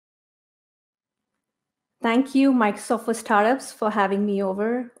Thank you, Microsoft for Startups, for having me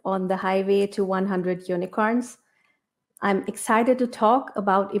over on the highway to 100 unicorns. I'm excited to talk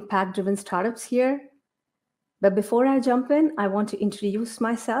about impact driven startups here. But before I jump in, I want to introduce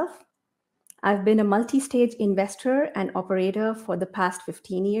myself. I've been a multi stage investor and operator for the past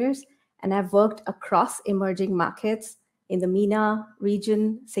 15 years, and I've worked across emerging markets in the MENA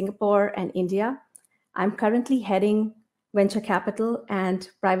region, Singapore, and India. I'm currently heading venture capital and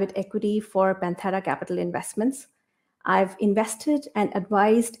private equity for Panthera Capital Investments. I've invested and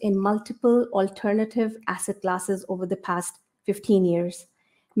advised in multiple alternative asset classes over the past 15 years.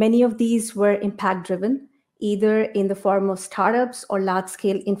 Many of these were impact driven, either in the form of startups or large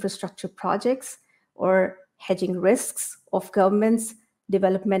scale infrastructure projects, or hedging risks of governments,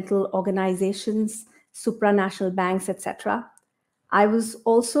 developmental organizations, supranational banks, etc. I was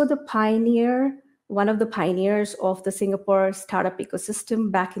also one of the pioneers of the Singapore startup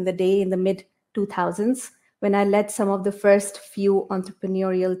ecosystem back in the day in the mid 2000s, when I led some of the first few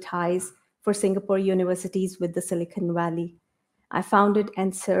entrepreneurial ties for Singapore universities with the Silicon Valley. I founded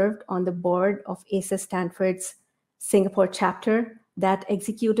and served on the board of ACES Stanford's Singapore chapter that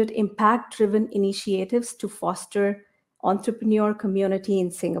executed impact driven initiatives to foster entrepreneur community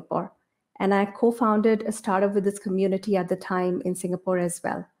in Singapore. And I co founded a startup with this community at the time in Singapore as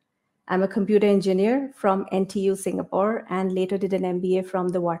well. I'm a computer engineer from NTU Singapore and later did an MBA from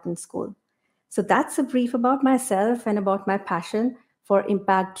the Wharton School. So that's a brief about myself and about my passion for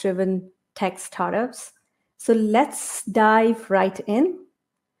impact driven tech startups. So let's dive right in.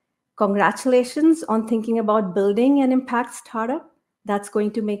 Congratulations on thinking about building an impact startup that's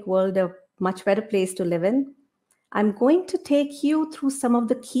going to make the world a much better place to live in. I'm going to take you through some of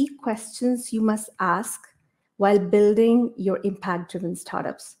the key questions you must ask while building your impact driven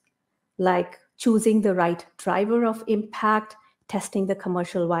startups, like choosing the right driver of impact, testing the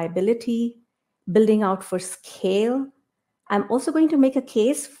commercial viability, building out for scale. I'm also going to make a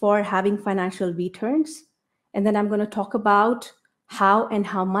case for having financial returns. And then I'm going to talk about how and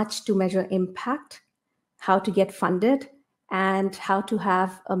how much to measure impact, how to get funded, and how to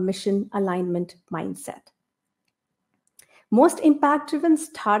have a mission alignment mindset. Most impact-driven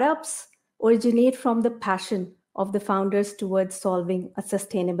startups originate from the passion of the founders towards solving a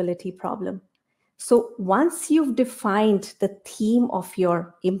sustainability problem. So once you've defined the theme of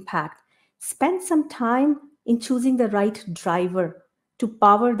your impact, spend some time in choosing the right driver to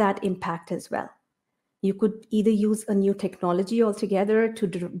power that impact as well. You could either use a new technology altogether to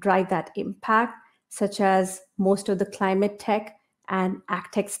drive that impact, such as most of the climate tech and ag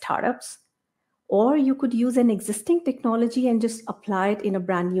tech startups, or you could use an existing technology and just apply it in a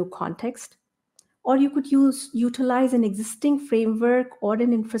brand new context, or you could utilize an existing framework or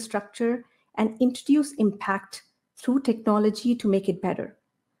an infrastructure and introduce impact through technology to make it better.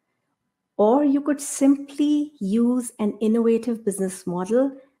 Or you could simply use an innovative business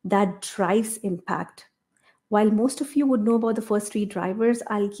model that drives impact. While most of you would know about the first three drivers,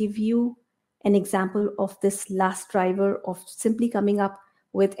 I'll give you an example of this last driver of simply coming up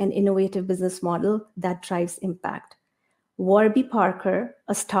with an innovative business model that drives impact. Warby Parker,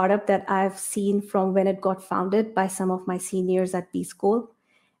 a startup that I've seen from when it got founded by some of my seniors at B School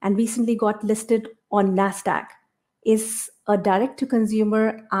and recently got listed on NASDAQ, is a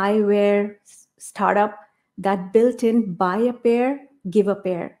direct-to-consumer eyewear startup that built in buy a pair, give a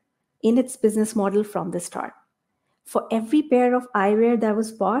pair in its business model from the start. For every pair of eyewear that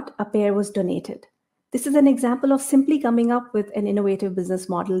was bought, a pair was donated. This is an example of simply coming up with an innovative business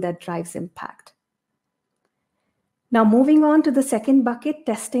model that drives impact. Now, moving on to the second bucket,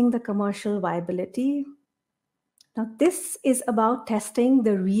 testing the commercial viability. Now, this is about testing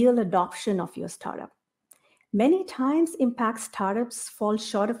the real adoption of your startup. Many times, impact startups fall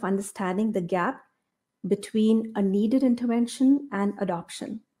short of understanding the gap between a needed intervention and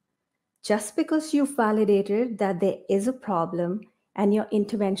adoption. Just because you've validated that there is a problem and your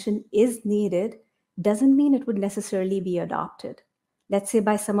intervention is needed doesn't mean it would necessarily be adopted. Let's say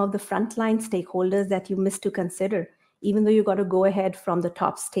by some of the frontline stakeholders that you missed to consider, even though you got to go ahead from the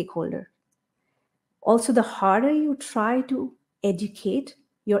top stakeholder. Also, the harder you try to educate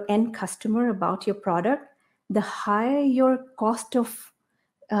your end customer about your product, the higher your cost of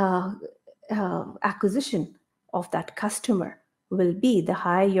acquisition of that customer will be, the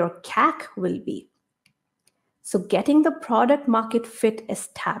higher your CAC will be. So getting the product market fit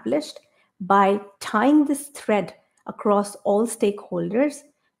established by tying this thread across all stakeholders,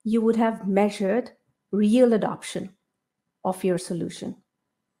 you would have measured real adoption of your solution.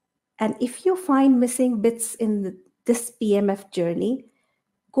 And if you find missing bits in this PMF journey,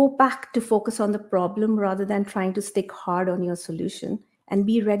 go back to focus on the problem rather than trying to stick hard on your solution and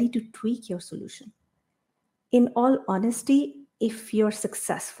be ready to tweak your solution. In all honesty, if you're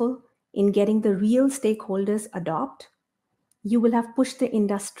successful in getting the real stakeholders adopt, you will have pushed the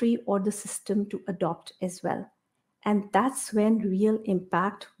industry or the system to adopt as well. And that's when real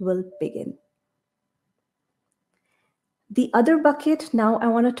impact will begin. The other bucket now I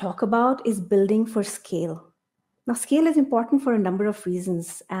want to talk about is building for scale. Now, scale is important for a number of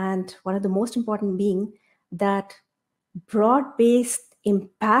reasons, and one of the most important being that broad-based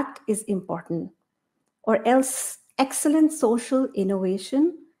impact is important, or else excellent social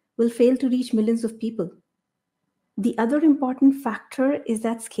innovation will fail to reach millions of people. The other important factor is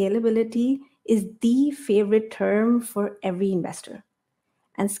that scalability is the favorite term for every investor.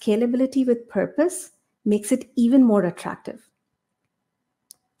 And scalability with purpose makes it even more attractive.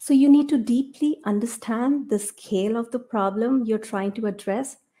 So you need to deeply understand the scale of the problem you're trying to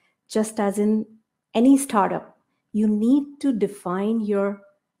address, just as in any startup. You need to define your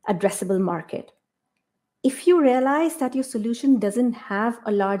addressable market. If you realize that your solution doesn't have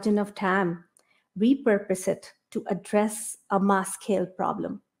a large enough TAM, repurpose it to address a mass scale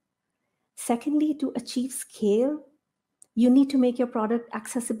problem. Secondly, to achieve scale, you need to make your product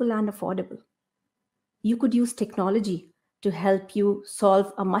accessible and affordable. You could use technology to help you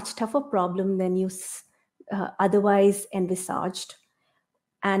solve a much tougher problem than you otherwise envisaged,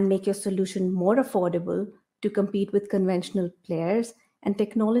 and make your solution more affordable to compete with conventional players, and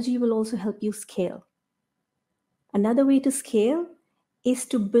technology will also help you scale. Another way to scale is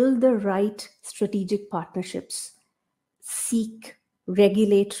to build the right strategic partnerships, seek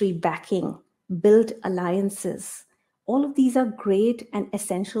regulatory backing, build alliances. All of these are great and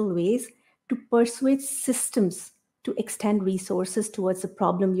essential ways to persuade systems to extend resources towards the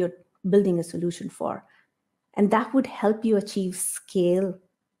problem you're building a solution for. And that would help you achieve scale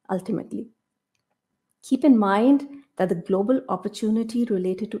ultimately. Keep in mind that the global opportunity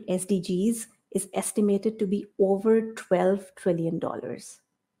related to SDGs is estimated to be over $12 trillion.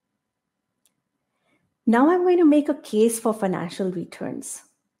 Now I'm going to make a case for financial returns.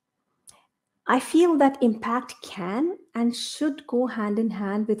 I feel that impact can and should go hand in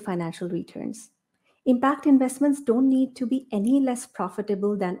hand with financial returns. Impact investments don't need to be any less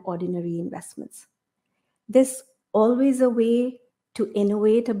profitable than ordinary investments. There's always a way to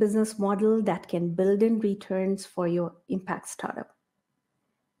innovate a business model that can build in returns for your impact startup.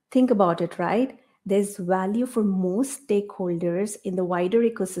 Think about it, right? There's value for most stakeholders in the wider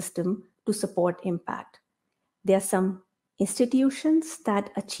ecosystem to support impact. There are some institutions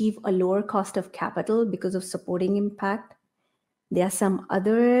that achieve a lower cost of capital because of supporting impact. There are some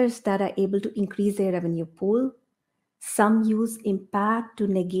others that are able to increase their revenue pool. Some use impact to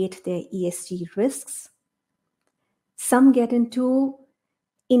negate their ESG risks. Some get into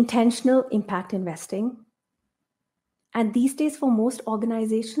intentional impact investing. And these days, for most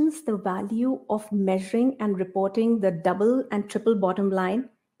organizations, the value of measuring and reporting the double and triple bottom line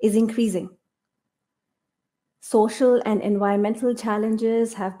is increasing. Social and environmental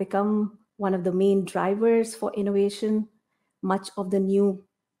challenges have become one of the main drivers for innovation. Much of the new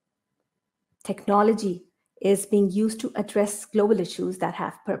technology is being used to address global issues that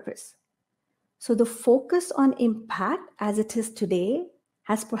have purpose. So the focus on impact as it is today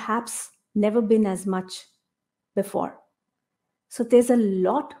has perhaps never been as much before. So there's a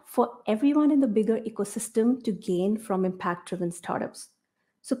lot for everyone in the bigger ecosystem to gain from impact-driven startups.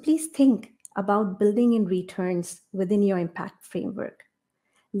 So please think about building in returns within your impact framework.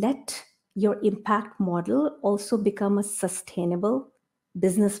 Let your impact model also become a sustainable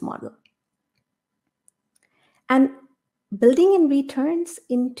business model. And building in returns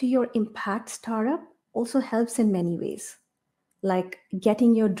into your impact startup also helps in many ways, like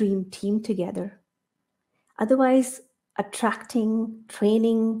getting your dream team together. Otherwise, attracting,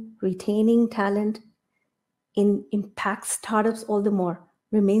 training, retaining talent in impact startups all the more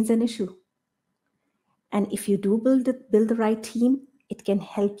remains an issue. And if you do build the right team, it can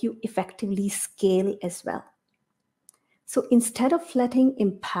help you effectively scale as well. So instead of letting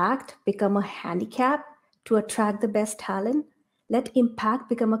impact become a handicap to attract the best talent, let impact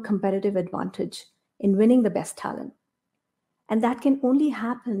become a competitive advantage in winning the best talent. And that can only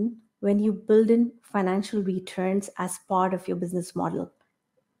happen when you build in financial returns as part of your business model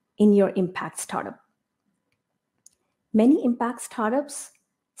in your impact startup. Many impact startups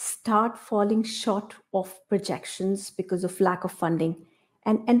start falling short of projections because of lack of funding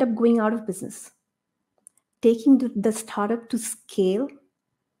and end up going out of business. Taking the startup to scale,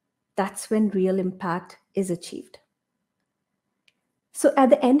 that's when real impact is achieved. So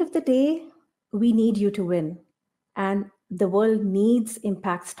at the end of the day, we need you to win, and the world needs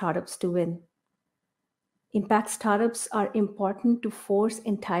impact startups to win. Impact startups are important to force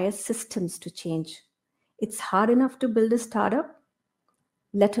entire systems to change. It's hard enough to build a startup,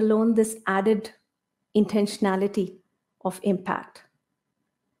 let alone this added intentionality of impact.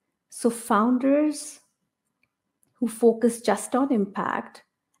 So founders who focus just on impact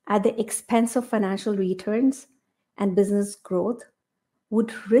at the expense of financial returns and business growth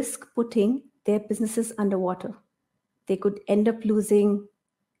would risk putting their businesses underwater. They could end up losing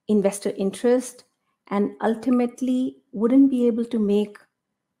investor interest and ultimately wouldn't be able to make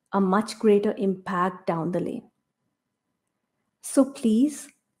a much greater impact down the lane. So please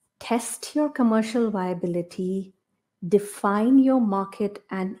test your commercial viability, define your market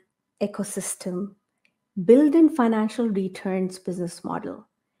and ecosystem, build in financial returns business model,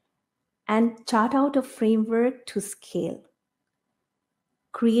 and chart out a framework to scale.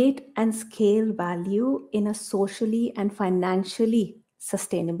 Create and scale value in a socially and financially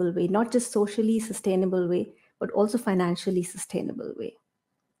sustainable way, not just socially sustainable way, but also financially sustainable way.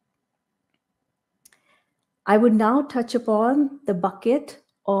 I would now touch upon the bucket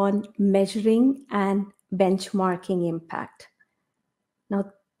on measuring and benchmarking impact.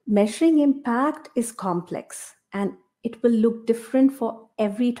 Now, measuring impact is complex and it will look different for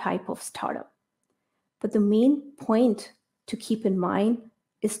every type of startup. But the main point to keep in mind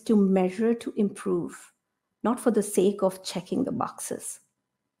is to measure to improve, not for the sake of checking the boxes.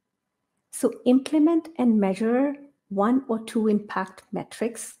 So implement and measure 1 or 2 impact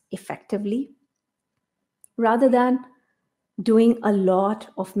metrics effectively, rather than doing a lot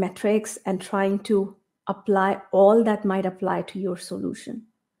of metrics and trying to apply all that might apply to your solution.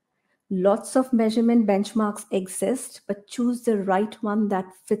 Lots of measurement benchmarks exist, but choose the right one that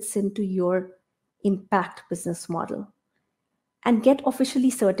fits into your impact business model. And get officially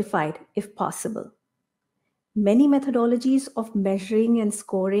certified if possible. Many methodologies of measuring and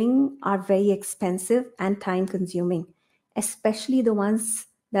scoring are very expensive and time consuming, especially the ones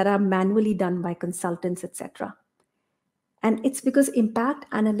that are manually done by consultants, etc. And it's because impact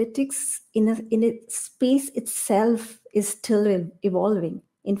analytics in a space itself is still evolving.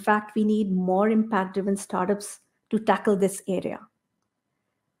 In fact, we need more impact-driven startups to tackle this area.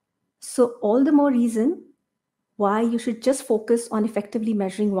 So all the more reason why you should just focus on effectively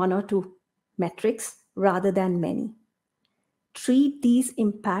measuring 1 or 2 metrics rather than many. Treat these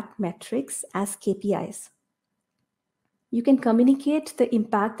impact metrics as KPIs. You can communicate the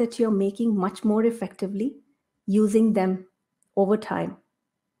impact that you're making much more effectively using them over time.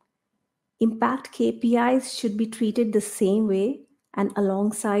 Impact KPIs should be treated the same way and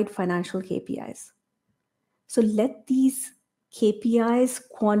alongside financial KPIs. So let these KPIs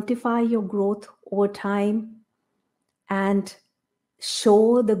quantify your growth over time and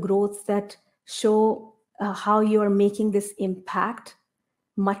show the growth that show how you are making this impact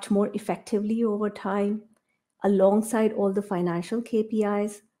much more effectively over time alongside all the financial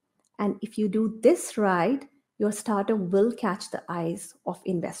KPIs. And if you do this right, your startup will catch the eyes of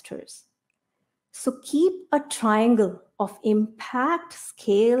investors. So keep a triangle of impact,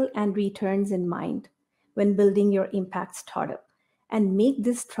 scale, and returns in mind when building your impact startup and make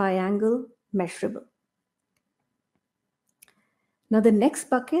this triangle measurable. Now, the next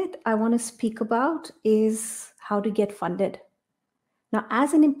bucket I want to speak about is how to get funded. Now,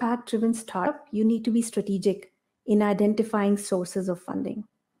 as an impact-driven startup, you need to be strategic in identifying sources of funding.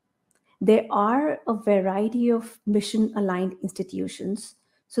 There are a variety of mission-aligned institutions,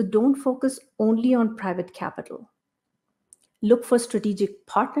 so don't focus only on private capital. Look for strategic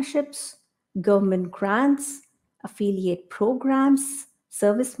partnerships, government grants, affiliate programs,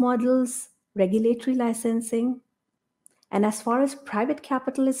 service models, regulatory licensing. And as far as private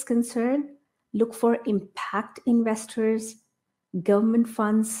capital is concerned, look for impact investors, government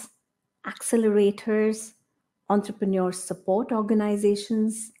funds, accelerators, entrepreneur support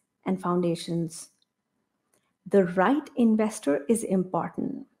organizations, and foundations. The right investor is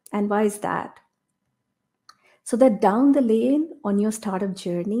important. And why is that? So that down the lane on your startup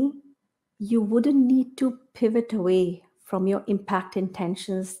journey, you wouldn't need to pivot away from your impact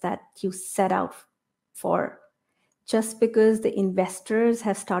intentions that you set out for, just because the investors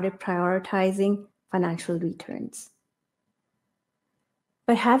have started prioritizing financial returns.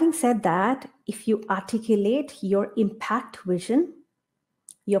 But having said that, if you articulate your impact vision,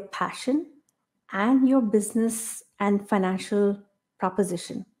 your passion, and your business and financial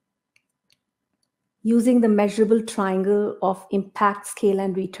proposition, using the measurable triangle of impact, scale,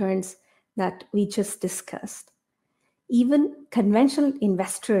 and returns that we just discussed, even conventional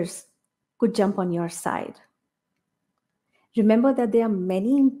investors could jump on your side. Remember that there are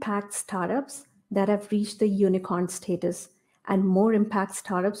many impact startups that have reached the unicorn status, and more impact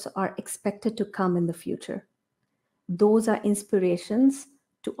startups are expected to come in the future. Those are inspirations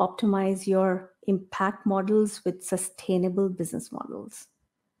to optimize your impact models with sustainable business models.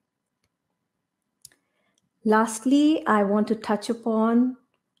 Lastly, I want to touch upon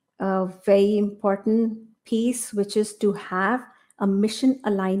a very important piece, which is to have a mission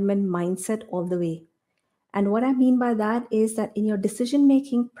alignment mindset all the way. And what I mean by that is that in your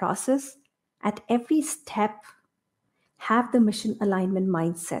decision-making process, at every step, have the mission alignment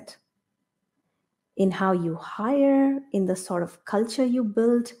mindset in how you hire, in the sort of culture you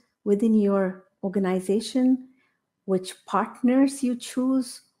build within your organization, which partners you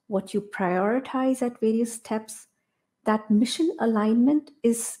choose, what you prioritize at various steps. That mission alignment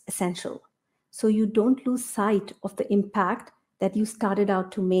is essential. So you don't lose sight of the impact that you started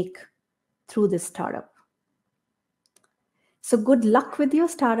out to make through this startup. So good luck with your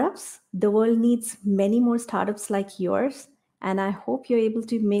startups. The world needs many more startups like yours. And I hope you're able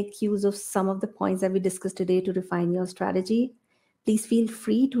to make use of some of the points that we discussed today to refine your strategy. Please feel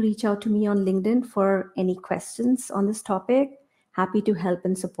free to reach out to me on LinkedIn for any questions on this topic. Happy to help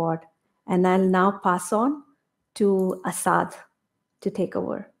and support. And I'll now pass on to Asad to take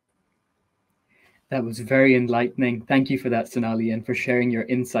over. That was very enlightening. Thank you for that, Sonali, and for sharing your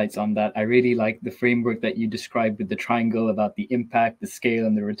insights on that. I really like the framework that you described with the triangle about the impact, the scale,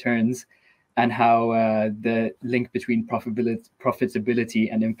 and the returns, and how the link between profitability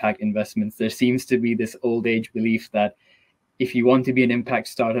and impact investments. There seems to be this old age belief that if you want to be an impact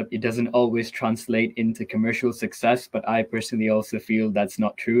startup, it doesn't always translate into commercial success. But I personally also feel that's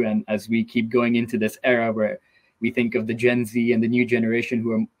not true. And as we keep going into this era where we think of the Gen Z and the new generation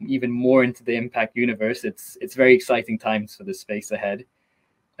who are even more into the impact universe, it's very exciting times for the space ahead.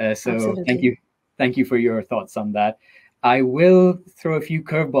 So Absolutely. Thank you for your thoughts on that. I will throw a few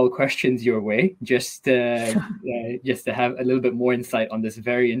curveball questions your way, just to have a little bit more insight on this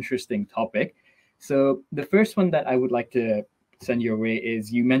very interesting topic. So the first one that I would like to send your way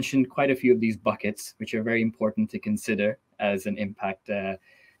is, you mentioned quite a few of these buckets, which are very important to consider as an impact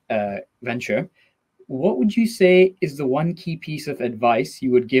venture. What would you say is the one key piece of advice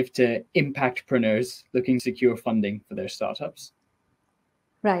you would give to impactpreneurs looking to secure funding for their startups?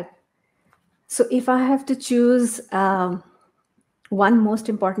 Right. So if I have to choose one most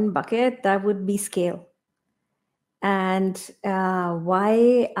important bucket, that would be scale. And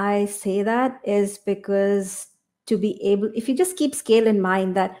why I say that is because to be able, if you just keep scale in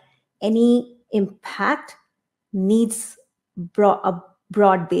mind, that any impact needs a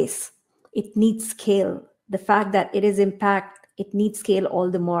broad base. It needs scale. The fact that it is impact, it needs scale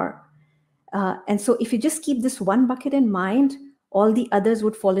all the more. And so if you just keep this one bucket in mind, all the others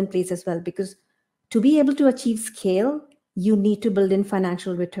would fall in place as well. Because to be able to achieve scale, you need to build in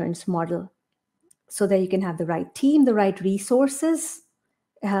financial returns model so that you can have the right team, the right resources,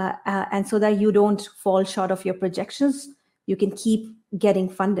 and so that you don't fall short of your projections, you can keep getting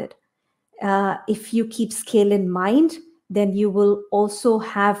funded. If you keep scale in mind, then you will also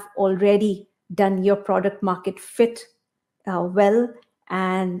have already done your product market fit well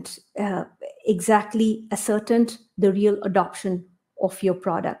and exactly ascertained the real adoption of your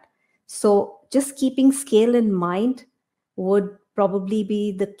product. So just keeping scale in mind would probably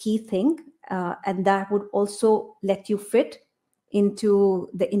be the key thing, and that would also let you fit into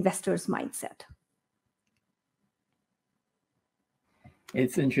the investor's mindset.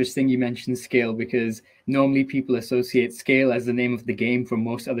 It's interesting you mentioned scale, because normally people associate scale as the name of the game for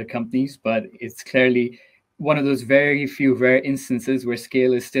most other companies, but it's clearly one of those very few rare instances where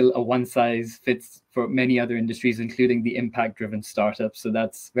scale is still a one size fits for many other industries, including the impact driven startups. So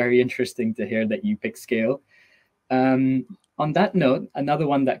that's very interesting to hear that you pick scale. On that note, another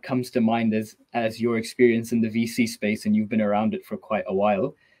one that comes to mind is, as your experience in the VC space, and you've been around it for quite a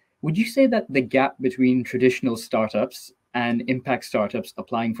while, would you say that the gap between traditional startups and impact startups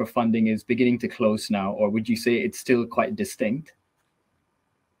applying for funding is beginning to close now, or would you say it's still quite distinct?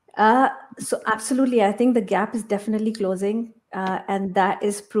 So absolutely, I think the gap is definitely closing, and that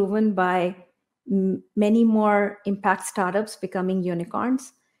is proven by many more impact startups becoming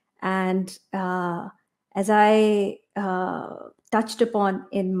unicorns. And as I touched upon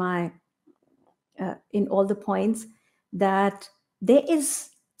in my in all the points, that there is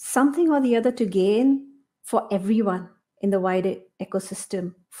something or the other to gain for everyone in the wider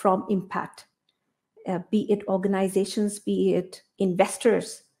ecosystem from impact, be it organizations, be it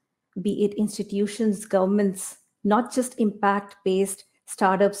investors, be it institutions, governments, not just impact-based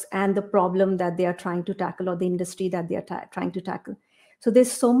startups and the problem that they are trying to tackle or the industry that they are trying to tackle. So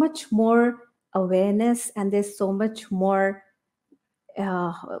there's so much more awareness and there's so much more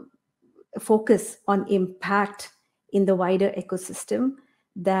focus on impact in the wider ecosystem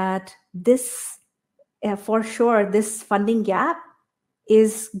that this, for sure, this funding gap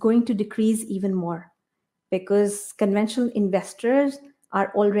is going to decrease even more, because conventional investors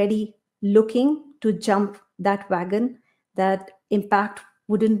are already looking to jump that wagon, that impact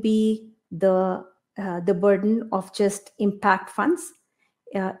wouldn't be the burden of just impact funds.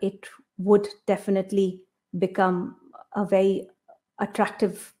 It would definitely become a very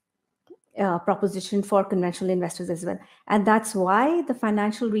attractive proposition for conventional investors as well. And that's why the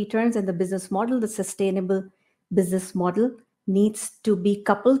financial returns and the business model, the sustainable business model, needs to be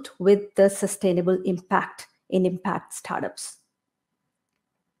coupled with the sustainable impact in impact startups.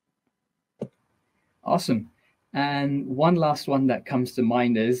 Awesome. And one last one that comes to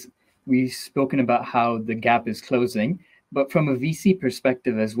mind is, we've spoken about how the gap is closing, but from a VC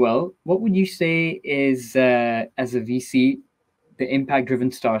perspective as well, what would you say is, as a VC, the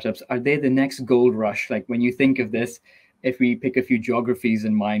impact-driven startups, are they the next gold rush? Like when you think of this, if we pick a few geographies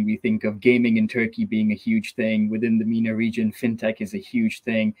in mind, we think of gaming in Turkey being a huge thing. Within the MENA region, fintech is a huge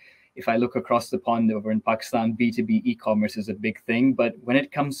thing. If I look across the pond over in Pakistan, B2B e-commerce is a big thing. But when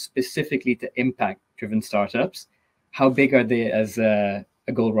it comes specifically to impact-driven startups, how big are they as a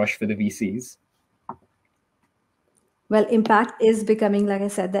gold rush for the VCs? Well, impact is becoming, like I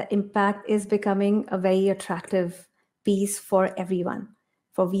said, that impact is becoming a very attractive piece for everyone,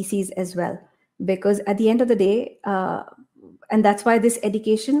 for VCs as well. Because at the end of the day, and that's why this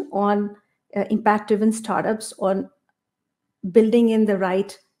education on impact-driven startups, on building in the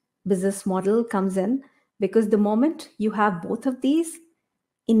right business model comes in, because the moment you have both of these,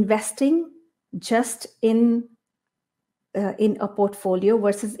 investing just in a portfolio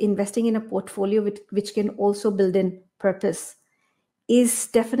versus investing in a portfolio which can also build in purpose is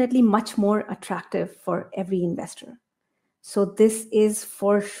definitely much more attractive for every investor. So this is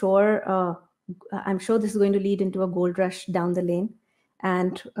for sure, I'm sure this is going to lead into a gold rush down the lane.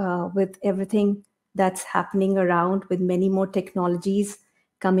 And with everything that's happening around, with many more technologies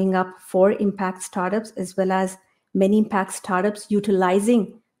coming up for impact startups, as well as many impact startups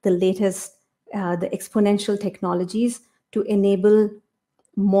utilizing the latest, the exponential technologies to enable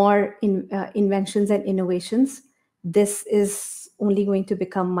more inventions and innovations, this is only going to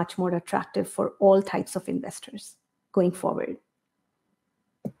become much more attractive for all types of investors going forward.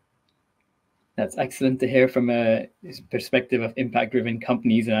 That's excellent to hear from a perspective of impact-driven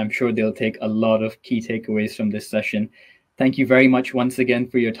companies, and I'm sure they'll take a lot of key takeaways from this session. Thank you very much once again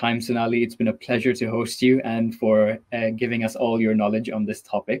for your time, Sonali. It's been a pleasure to host you and for giving us all your knowledge on this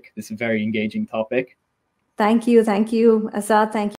topic, this very engaging topic. Thank you, Asad. Thank you.